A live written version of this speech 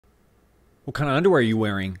What kind of underwear are you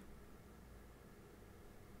wearing?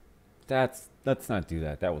 Let's not do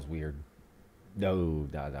that. That was weird. No,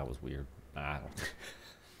 that was weird. I don't.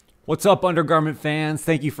 What's up, undergarment fans?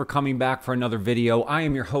 Thank you for coming back for another video. I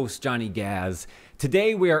am your host, Johnny Gaz.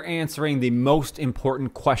 Today we are answering the most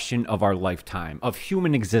important question of our lifetime, of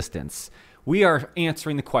human existence. We are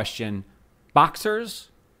answering the question, boxers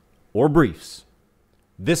or briefs?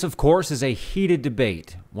 This, of course, is a heated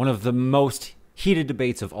debate, one of the most heated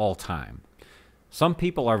debates of all time. Some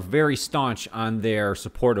people are very staunch on their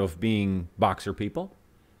support of being boxer people.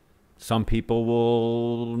 Some people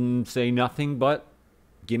will say nothing but,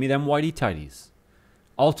 give me them whitey tighties.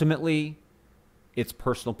 Ultimately, it's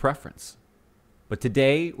personal preference. But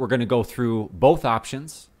today, we're going to go through both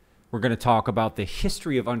options. We're going to talk about the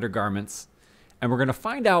history of undergarments, and we're going to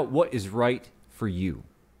find out what is right for you.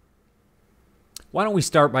 Why don't we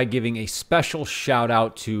start by giving a special shout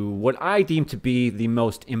out to what I deem to be the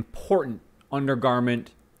most important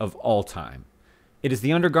undergarment of all time. It is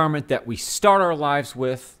the undergarment that we start our lives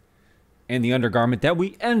with and the undergarment that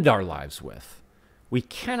we end our lives with. We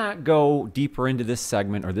cannot go deeper into this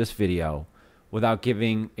segment or this video without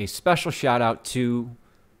giving a special shout out to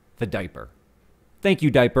the diaper. Thank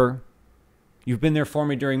you, diaper. You've been there for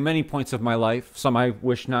me during many points of my life, some I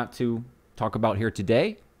wish not to talk about here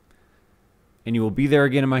today, and you will be there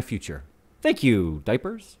again in my future. Thank you,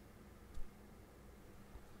 diapers.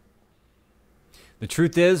 The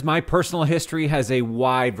truth is, my personal history has a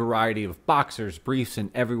wide variety of boxers, briefs,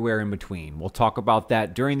 and everywhere in between. We'll talk about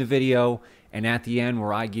that during the video and at the end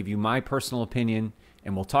where I give you my personal opinion,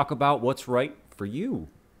 and we'll talk about what's right for you.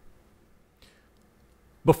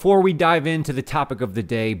 Before we dive into the topic of the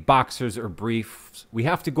day, boxers or briefs, we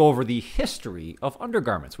have to go over the history of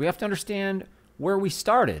undergarments. We have to understand where we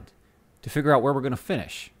started to figure out where we're going to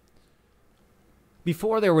finish.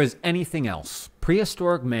 Before there was anything else,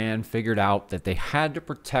 prehistoric man figured out that they had to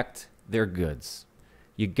protect their goods.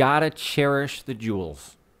 You gotta cherish the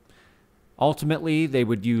jewels. Ultimately, they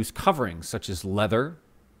would use coverings such as leather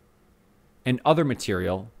and other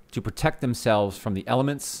material to protect themselves from the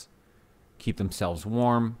elements, keep themselves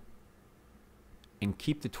warm, and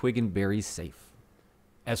keep the twig and berries safe.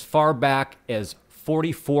 As far back as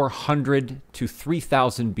 4400 to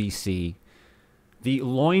 3000 BC, the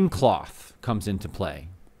loincloth comes into play.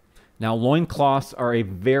 Now, loincloths are a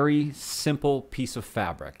very simple piece of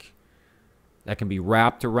fabric that can be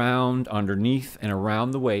wrapped around, underneath, and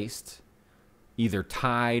around the waist, either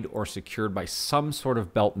tied or secured by some sort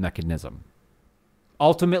of belt mechanism.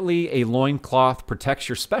 Ultimately, a loincloth protects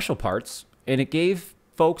your special parts, and it gave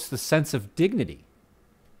folks the sense of dignity.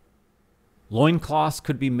 Loincloths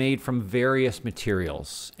could be made from various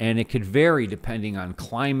materials, and it could vary depending on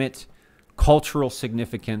climate, cultural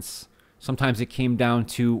significance. Sometimes it came down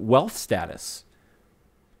to wealth status.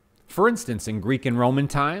 For instance, in Greek and Roman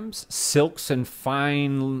times, silks and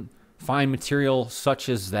fine material such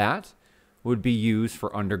as that would be used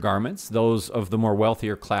for undergarments. Those of the more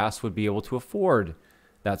wealthier class would be able to afford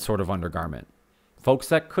that sort of undergarment. Folks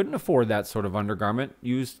that couldn't afford that sort of undergarment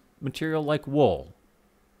used material like wool.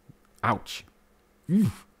 Ouch.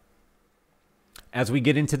 As we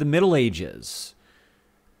get into the Middle Ages,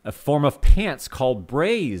 a form of pants called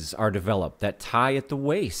brays are developed that tie at the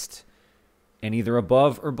waist and either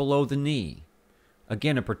above or below the knee.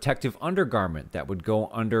 Again, a protective undergarment that would go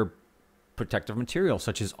under protective material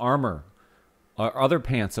such as armor or other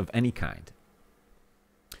pants of any kind.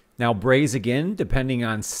 Now, brays, again, depending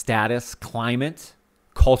on status, climate,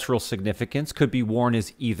 cultural significance, could be worn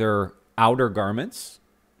as either outer garments,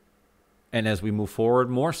 and as we move forward,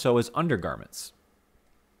 more so as undergarments.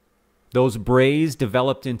 Those brays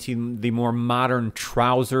developed into the more modern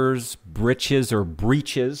trousers, breeches, or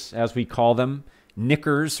breeches, as we call them.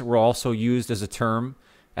 Knickers were also used as a term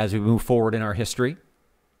as we move forward in our history.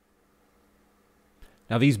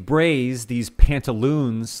 Now, these brays, these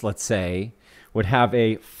pantaloons, let's say, would have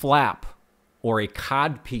a flap or a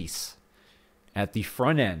cod piece at the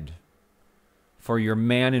front end for your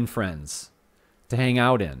man and friends to hang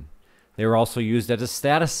out in. They were also used as a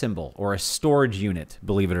status symbol or a storage unit,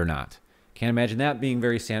 believe it or not. Can't imagine that being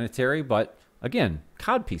very sanitary, but again,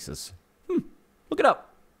 cod pieces. Look it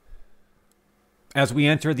up. As we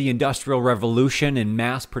enter the Industrial Revolution and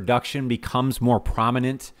mass production becomes more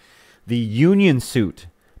prominent, the union suit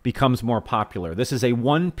becomes more popular. This is a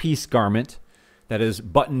one-piece garment that is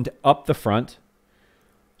buttoned up the front.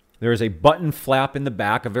 There is a button flap in the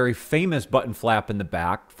back, a very famous button flap in the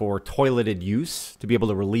back for toileted use to be able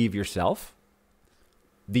to relieve yourself.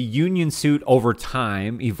 The union suit over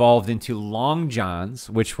time evolved into long johns,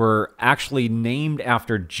 which were actually named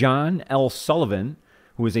after John L. Sullivan,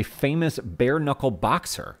 who was a famous bare-knuckle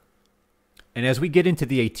boxer. And as we get into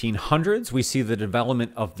the 1800s, we see the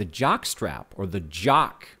development of the jock strap, or the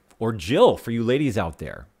jock, or Jill for you ladies out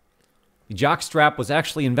there. The jock strap was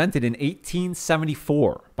actually invented in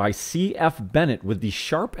 1874 by C.F. Bennett with the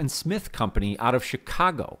Sharp and Smith Company out of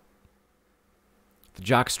Chicago. The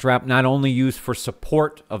jock strap not only used for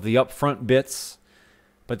support of the up front bits,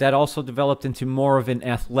 but that also developed into more of an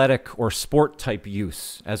athletic or sport type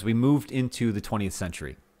use as we moved into the 20th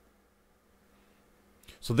century.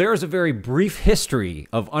 So there is a very brief history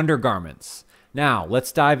of undergarments. Now,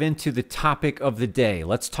 let's dive into the topic of the day.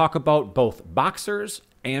 Let's talk about both boxers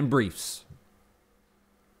and briefs.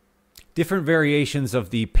 Different variations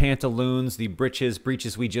of the pantaloons, the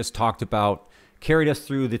breeches we just talked about, carried us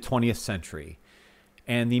through the 20th century.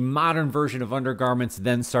 And the modern version of undergarments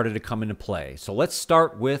then started to come into play. So let's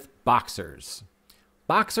start with boxers.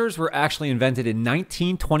 Boxers were actually invented in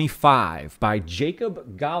 1925 by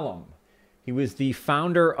Jacob Gollum. He was the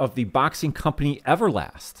founder of the boxing company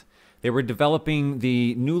Everlast. They were developing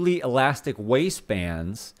the newly elastic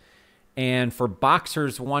waistbands, and for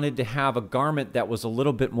boxers wanted to have a garment that was a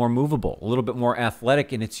little bit more movable, a little bit more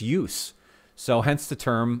athletic in its use. So hence the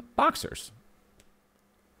term boxers.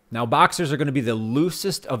 Now, boxers are going to be the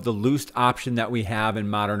loosest of the loosed option that we have in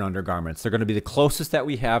modern undergarments. They're going to be the closest that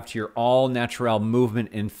we have to your all-natural movement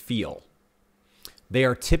and feel. They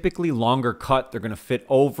are typically longer cut. They're going to fit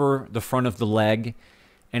over the front of the leg.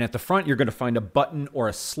 And at the front, you're going to find a button or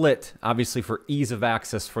a slit, obviously for ease of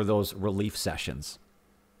access for those relief sessions.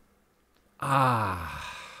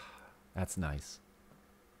 Ah, that's nice.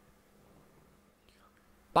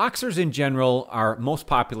 Boxers in general are most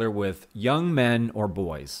popular with young men or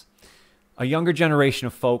boys. A younger generation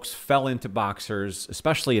of folks fell into boxers,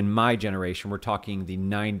 especially in my generation. We're talking the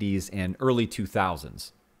 90s and early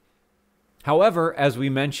 2000s. However, as we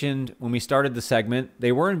mentioned when we started the segment,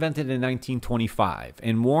 they were invented in 1925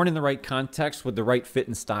 and worn in the right context with the right fit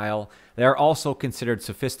and style. They are also considered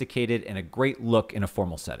sophisticated and a great look in a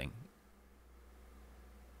formal setting.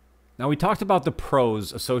 Now, we talked about the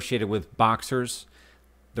pros associated with boxers.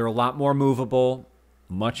 They're a lot more movable,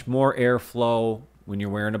 much more airflow when you're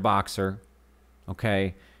wearing a boxer,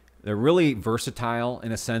 okay? They're really versatile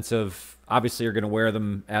in a sense of, obviously you're going to wear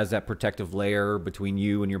them as that protective layer between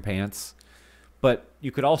you and your pants, but you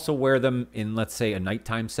could also wear them in, let's say, a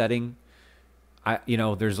nighttime setting.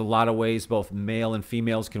 There's a lot of ways both male and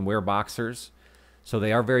females can wear boxers, so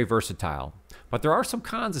they are very versatile. But there are some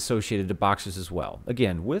cons associated to boxers as well.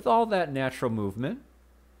 Again, with all that natural movement,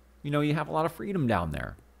 you have a lot of freedom down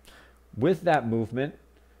there. With that movement,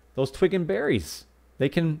 those twig and berries, they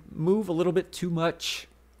can move a little bit too much.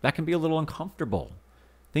 That can be a little uncomfortable.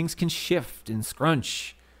 Things can shift and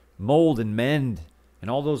scrunch, mold and mend,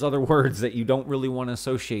 and all those other words that you don't really want to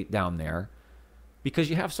associate down there because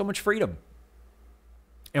you have so much freedom.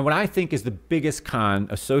 And what I think is the biggest con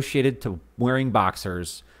associated to wearing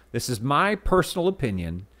boxers, this is my personal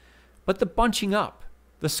opinion, but the bunching up,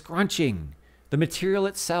 the scrunching, the material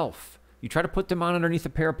itself. You try to put them on underneath a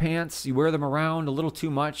pair of pants, you wear them around a little too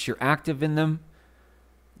much, you're active in them,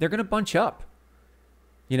 they're going to bunch up.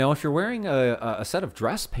 If you're wearing a set of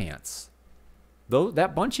dress pants,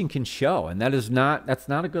 that bunching can show, and that's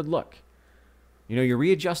not a good look. You're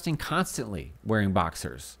readjusting constantly wearing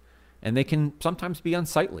boxers, and they can sometimes be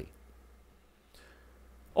unsightly.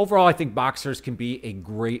 Overall, I think boxers can be a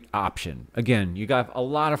great option. Again, you got a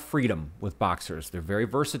lot of freedom with boxers. They're very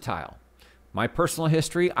versatile. My personal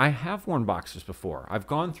history, I have worn boxers before. I've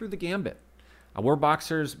gone through the gambit. I wore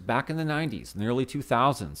boxers back in the 90s, in the early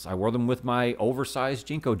 2000s. I wore them with my oversized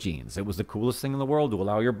Jinko jeans. It was the coolest thing in the world to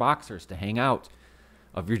allow your boxers to hang out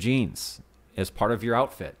of your jeans as part of your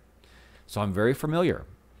outfit. So I'm very familiar.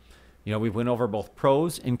 We went over both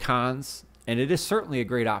pros and cons, and it is certainly a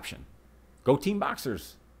great option. Go Team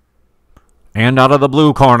Boxers. And out of the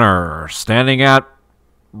blue corner, standing at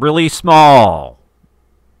really small,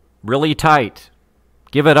 really tight,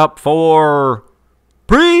 give it up for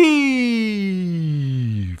briefs.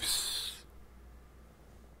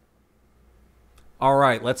 All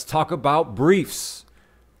right, let's talk about briefs.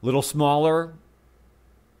 Little smaller,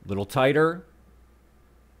 little tighter,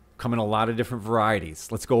 come in a lot of different varieties.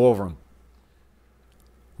 Let's go over them.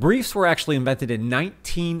 Briefs were actually invented in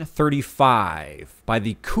 1935 by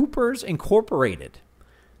the Coopers Incorporated.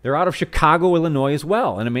 They're out of Chicago, Illinois as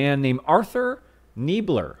well. And a man named Arthur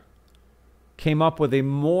Niebler came up with a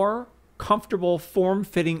more comfortable,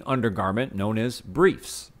 form-fitting undergarment known as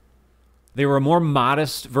briefs. They were a more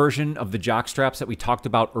modest version of the jock straps that we talked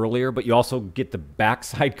about earlier, but you also get the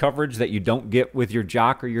backside coverage that you don't get with your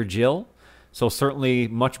jock or your Jill. So certainly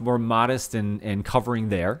much more modest and covering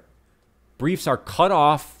there. Briefs are cut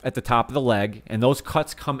off at the top of the leg, and those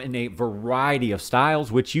cuts come in a variety of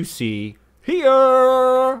styles, which you see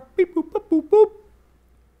here. Beep, boop, boop, boop, boop.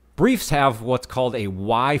 Briefs have what's called a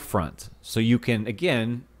Y front, so you can,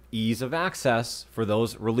 again, ease of access for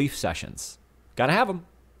those relief sessions. Gotta have them.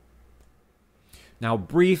 Now,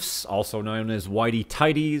 briefs, also known as whitey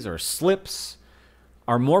tighties or slips,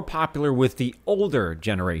 are more popular with the older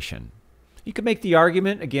generation. You could make the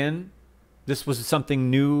argument, again, this was something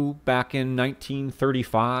new back in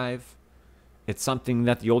 1935. It's something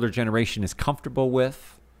that the older generation is comfortable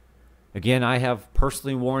with. Again, I have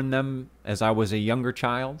personally worn them as I was a younger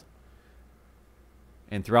child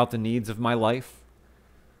and throughout the needs of my life.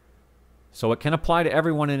 So it can apply to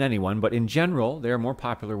everyone and anyone, but in general, they're more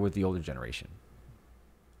popular with the older generation.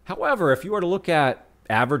 However, if you were to look at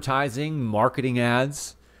advertising, marketing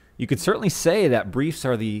ads, you could certainly say that briefs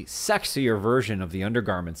are the sexier version of the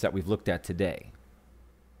undergarments that we've looked at today.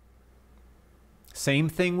 Same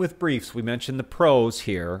thing with briefs. We mentioned the pros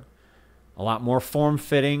here. A lot more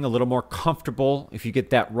form-fitting, a little more comfortable if you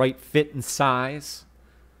get that right fit and size.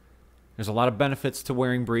 There's a lot of benefits to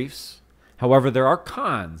wearing briefs. However, there are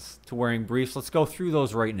cons to wearing briefs. Let's go through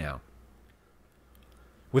those right now.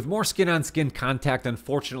 With more skin-on-skin contact,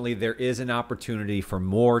 unfortunately, there is an opportunity for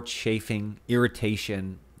more chafing,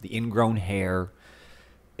 irritation, the ingrown hair.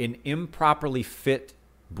 An improperly fit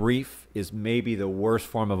brief is maybe the worst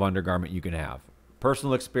form of undergarment you can have.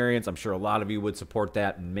 Personal experience, I'm sure a lot of you would support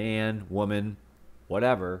that. Man, woman,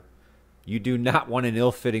 whatever. You do not want an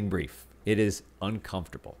ill-fitting brief. It is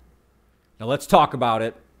uncomfortable. Now let's talk about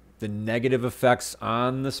it. The negative effects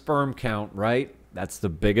on the sperm count, right? That's the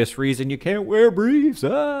biggest reason you can't wear briefs.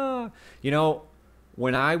 You know,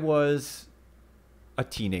 when I was a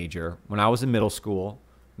teenager, when I was in middle school,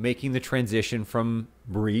 making the transition from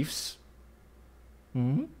briefs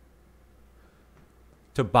to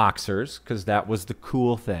boxers, because that was the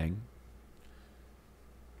cool thing.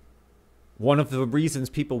 One of the reasons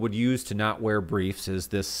people would use to not wear briefs is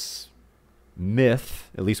this myth,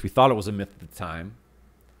 at least we thought it was a myth at the time,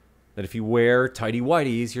 that if you wear tighty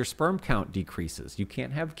whities, your sperm count decreases. You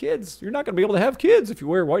can't have kids. You're not going to be able to have kids if you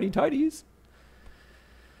wear whitey tighties.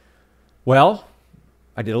 Well,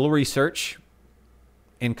 I did a little research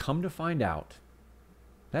and come to find out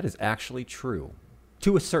that is actually true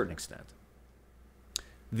to a certain extent.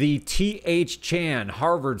 The T.H. Chan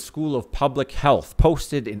Harvard School of Public Health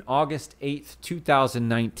posted in August 8th,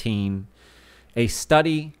 2019, a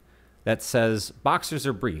study that says boxers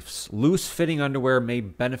or briefs, loose-fitting underwear may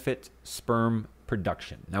benefit sperm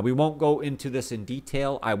production. Now, we won't go into this in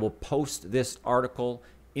detail. I will post this article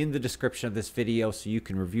in the description of this video so you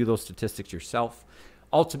can review those statistics yourself.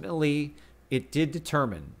 Ultimately, it did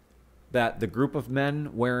determine that the group of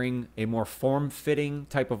men wearing a more form-fitting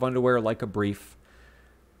type of underwear like a brief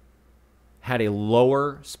had a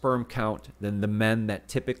lower sperm count than the men that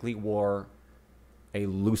typically wore a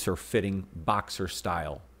looser-fitting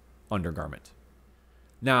boxer-style undergarment.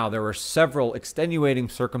 Now, there were several extenuating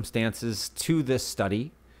circumstances to this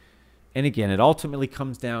study. And again, it ultimately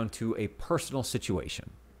comes down to a personal situation.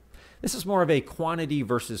 This is more of a quantity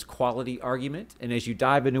versus quality argument. And as you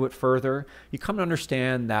dive into it further, you come to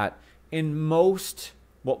understand that in most,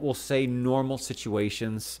 what we'll say, normal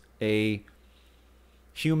situations, a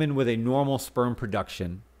human with a normal sperm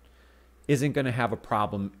production isn't going to have a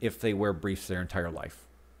problem if they wear briefs their entire life,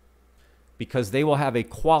 because they will have a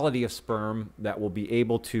quality of sperm that will be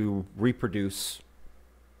able to reproduce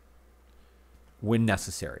when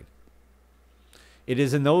necessary. It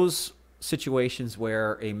is in those situations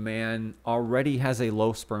where a man already has a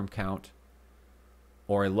low sperm count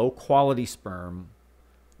or a low quality sperm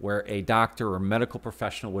where a doctor or medical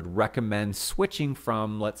professional would recommend switching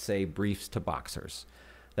from, let's say, briefs to boxers.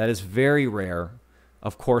 That is very rare.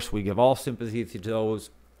 Of course, we give all sympathy to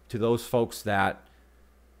those folks that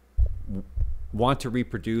want to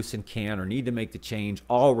reproduce and can or need to make the change.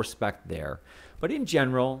 All respect there. But in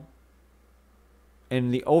general,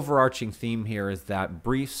 and the overarching theme here is that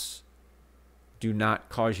briefs do not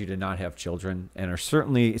cause you to not have children, and are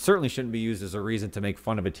certainly shouldn't be used as a reason to make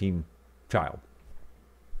fun of a teen child.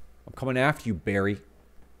 I'm coming after you, Barry.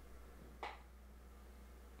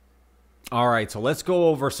 All right, so let's go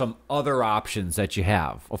over some other options that you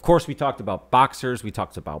have. Of course, we talked about boxers. We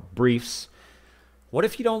talked about briefs. What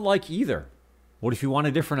if you don't like either? What if you want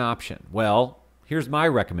a different option? Well, here's my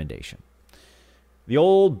recommendation. The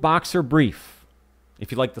old boxer brief.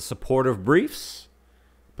 If you like the support of briefs,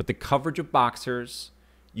 but the coverage of boxers,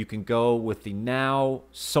 you can go with the now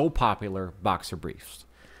so popular boxer briefs.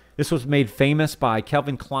 This was made famous by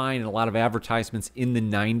Calvin Klein in a lot of advertisements in the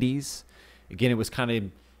 90s. Again, it was kind of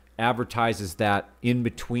advertises that in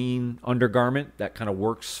between undergarment that kind of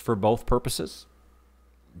works for both purposes.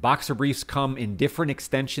 Boxer briefs come in different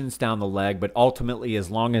extensions down the leg, but ultimately, as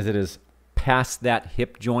long as it is past that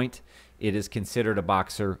hip joint, it is considered a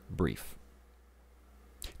boxer brief.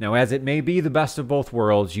 Now, as it may be the best of both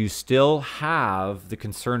worlds, you still have the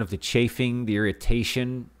concern of the chafing, the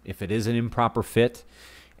irritation, if it is an improper fit,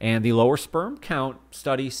 and the lower sperm count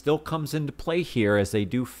study still comes into play here, as they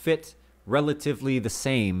do fit relatively the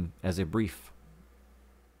same as a brief.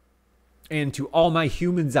 And to all my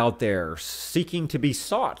humans out there seeking to be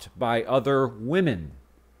sought by other women,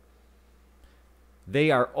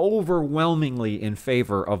 they are overwhelmingly in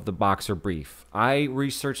favor of the boxer brief. I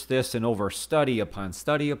researched this, and over study upon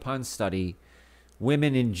study upon study,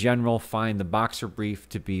 women in general find the boxer brief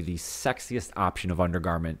to be the sexiest option of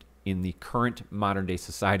undergarment in the current modern day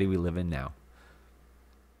society we live in now.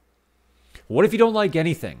 What if you don't like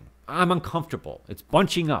anything? I'm uncomfortable. It's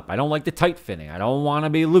bunching up. I don't like the tight fitting. I don't want to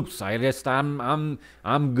be loose. I'm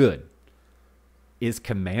good. Is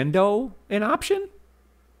commando an option?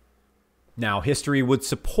 Now, history would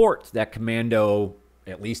support that commando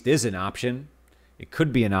at least is an option. It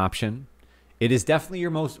could be an option. It is definitely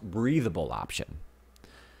your most breathable option.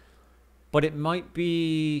 But it might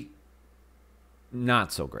be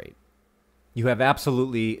not so great. You have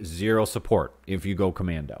absolutely zero support if you go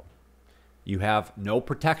commando. You have no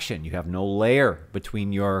protection. You have no layer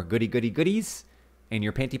between your goodies and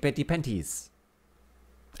your panties.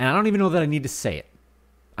 And I don't even know that I need to say it.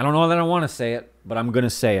 I don't know that I want to say it, but I'm going to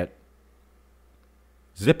say it.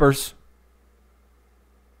 Zippers.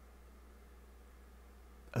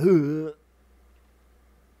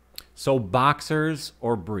 So boxers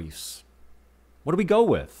or briefs? What do we go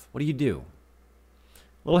with? What do you do? A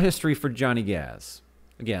little history for Johnny Gaz.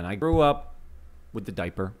 Again, I grew up with the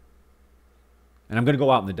diaper. And I'm going to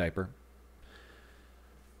go out in the diaper.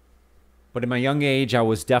 But in my young age, I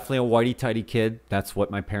was definitely a whitey-tighty kid. That's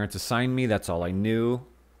what my parents assigned me. That's all I knew.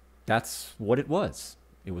 That's what it was.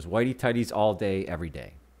 It was whitey-tighties all day, every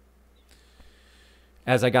day.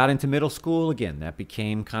 As I got into middle school, again, that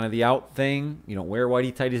became kind of the out thing. You don't wear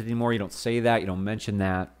whitey-tighties anymore. You don't say that. You don't mention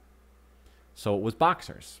that. So it was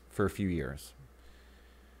boxers for a few years.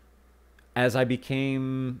 As I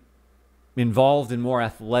became involved in more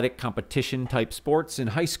athletic competition type sports in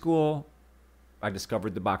high school, I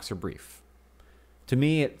discovered the boxer brief. To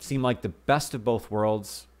me, it seemed like the best of both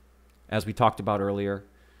worlds, as we talked about earlier.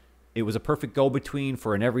 It was a perfect go-between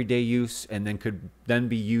for an everyday use, and then could then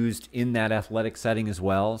be used in that athletic setting as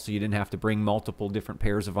well, so you didn't have to bring multiple different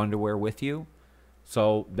pairs of underwear with you.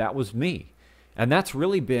 So that was me. And that's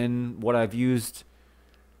really been what I've used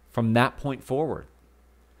from that point forward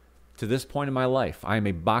to this point in my life. I am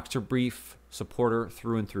a boxer brief supporter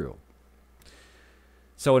through and through.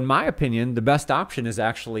 So in my opinion, the best option is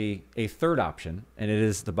actually a third option, and it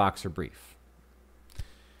is the boxer brief.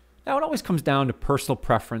 Now, it always comes down to personal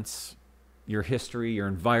preference, your history, your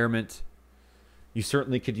environment. You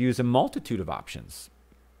certainly could use a multitude of options.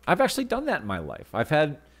 I've actually done that in my life. I've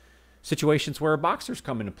had situations where boxers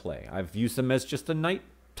come into play. I've used them as just a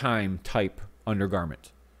nighttime type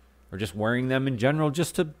undergarment, or just wearing them in general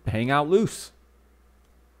just to hang out loose.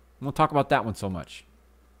 We'll talk about that one so much.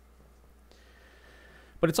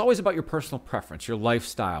 But it's always about your personal preference, your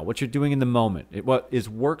lifestyle, what you're doing in the moment, what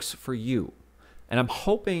works for you. And I'm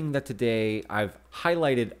hoping that today I've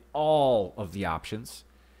highlighted all of the options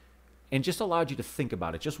and just allowed you to think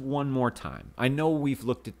about it just one more time. I know we've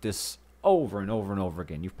looked at this over and over and over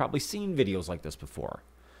again. You've probably seen videos like this before.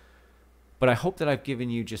 But I hope that I've given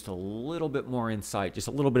you just a little bit more insight, just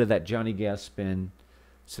a little bit of that Johnny Gaz spin,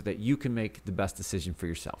 so that you can make the best decision for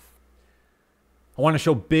yourself. I want to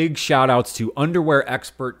show big shout outs to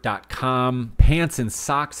underwearexpert.com,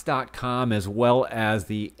 pantsandsocks.com, as well as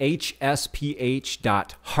the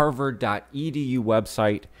hsph.harvard.edu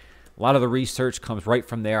website. A lot of the research comes right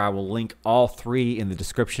from there. I will link all three in the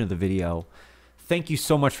description of the video. Thank you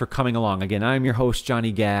so much for coming along. Again, I'm your host,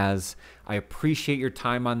 Johnny Gaz. I appreciate your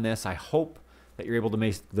time on this. I hope that you're able to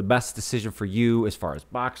make the best decision for you as far as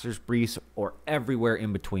boxers, briefs, or everywhere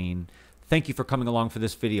in between. Thank you for coming along for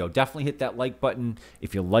this video. Definitely hit that like button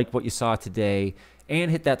if you liked what you saw today, and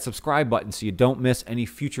hit that subscribe button so you don't miss any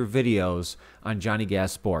future videos on Johnny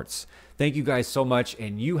Gaz Sports. Thank you guys so much,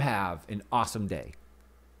 and you have an awesome day.